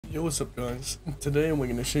Yo, what's up guys? Today we're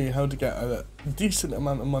going to show you how to get a decent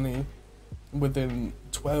amount of money within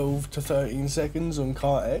 12 to 13 seconds on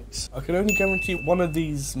CarX. I can only guarantee one of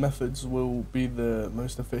these methods will be the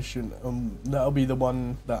most efficient, that'll be the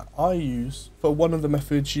one that I use. For one of the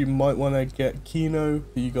methods you might want to get Keno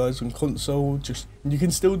for you guys on console. You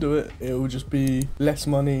can still do it, it will just be less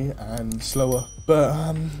money and slower.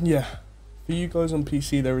 But yeah, for you guys on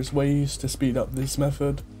PC there is ways to speed up this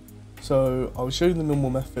method. So I'll show you the normal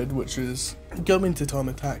method, which is go into time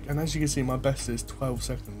attack, and as you can see my best is 12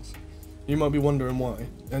 seconds. You might be wondering why,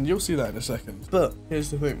 and you'll see that in a second. But here's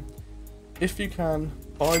the thing, if you can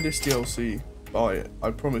buy this DLC, buy it. I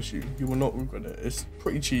promise you, you will not regret it. It's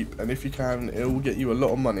pretty cheap, and if you can, it will get you a lot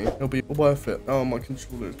of money. It'll be worth it. Oh, my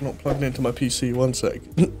controller is not plugged into my PC, one sec.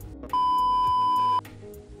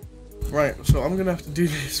 Right, so I'm gonna have to do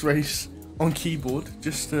this race on keyboard,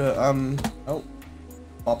 just to, oh.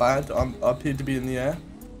 My bad, I appeared to be in the air.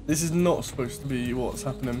 This is not supposed to be what's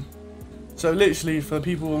happening. So literally for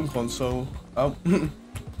people on console,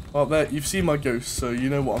 well there, you've seen my ghost, so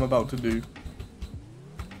you know what I'm about to do.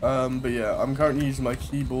 But yeah, I'm currently using my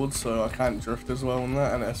keyboard, so I can't drift as well on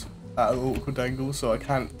that, and it's at an awkward angle, so I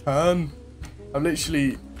can't turn. I'm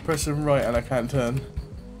literally pressing right and I can't turn.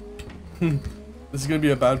 This is going to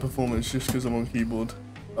be a bad performance just because I'm on keyboard.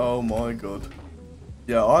 Oh my god.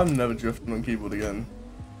 Yeah, I'm never drifting on keyboard again.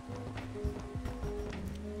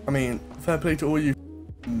 I mean, fair play to all you,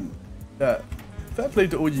 fair play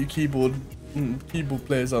to all you keyboard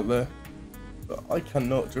players out there, but I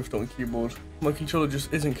cannot drift on keyboard. My controller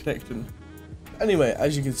just isn't connecting. Anyway,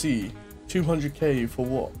 as you can see, 200k for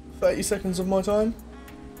what, 30 seconds of my time?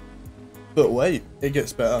 But wait, it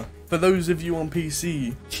gets better. For those of you on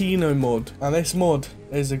PC, Keno mod, and this mod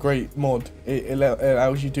is a great mod. It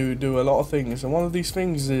allows you to do a lot of things, and one of these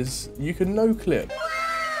things is you can no clip.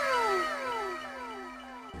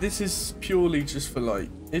 This is purely just for like,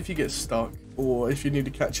 if you get stuck, or if you need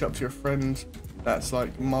to catch up to your friend that's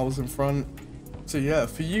like miles in front. So yeah,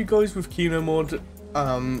 for you guys with Keno mod,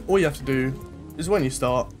 all you have to do is when you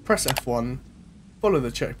start, press F1, follow the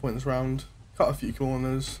checkpoints round, cut a few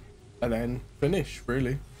corners, and then finish,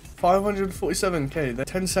 really. 547k, they're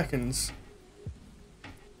 10 seconds,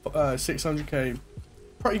 600k,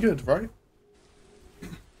 pretty good, right?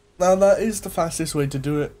 Now that is the fastest way to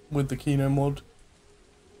do it with the Keno mod.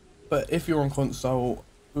 But if you're on console,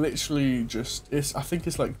 literally just, I think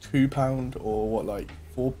it's like £2 or what, like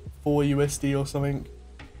 4 USD or something,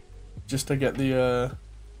 just to get the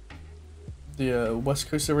West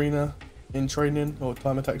Coast Arena in training, or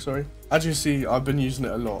time attack, sorry. As you see, I've been using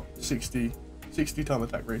it a lot, 60 time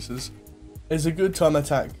attack races. It's a good time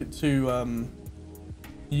attack to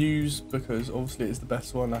use because obviously it's the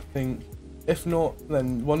best one, I think. If not,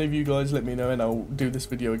 then one of you guys let me know and I'll do this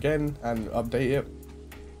video again and update it.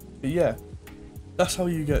 But yeah, that's how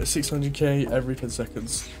you get 600k every 10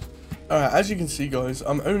 seconds. Alright, as you can see guys,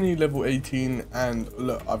 I'm only level 18 and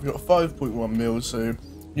look, I've got 5.1 mils, so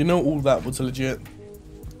you know all that was legit.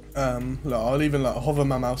 Look, I'll even like hover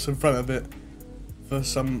my mouse in front of it for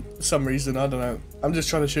some reason, I don't know. I'm just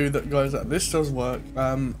trying to show you that guys that this does work.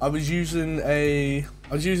 I was using a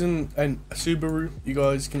Subaru. You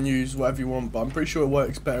guys can use whatever you want, but I'm pretty sure it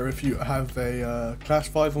works better if you have a Class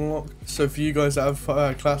 5 unlocked. So for you guys that have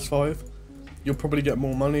Class 5, you'll probably get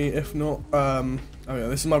more money. If not, oh yeah,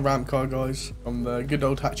 this is my ramp car, guys, from the good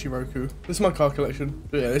old Hachiroku. This is my car collection.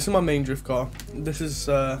 But yeah, this is my main drift car. This is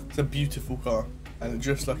it's a beautiful car, and it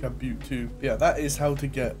drifts like a beaut too. But yeah, that is how to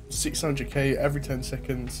get 600k every 10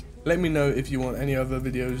 seconds. Let me know if you want any other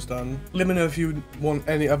videos done. Let me know if you want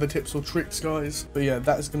any other tips or tricks, guys. But yeah,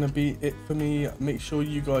 that's gonna be it for me. Make sure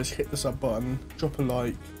you guys hit the sub button, drop a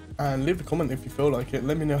like, and leave a comment if you feel like it.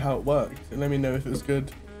 Let me know how it worked, and let me know if it was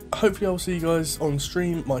good. Hopefully I'll see you guys on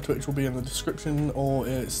stream. My Twitch will be in the description, or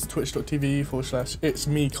it's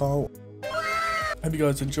twitch.tv/itsmecarl. Hope you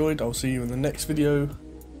guys enjoyed. I'll see you in the next video,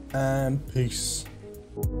 and peace.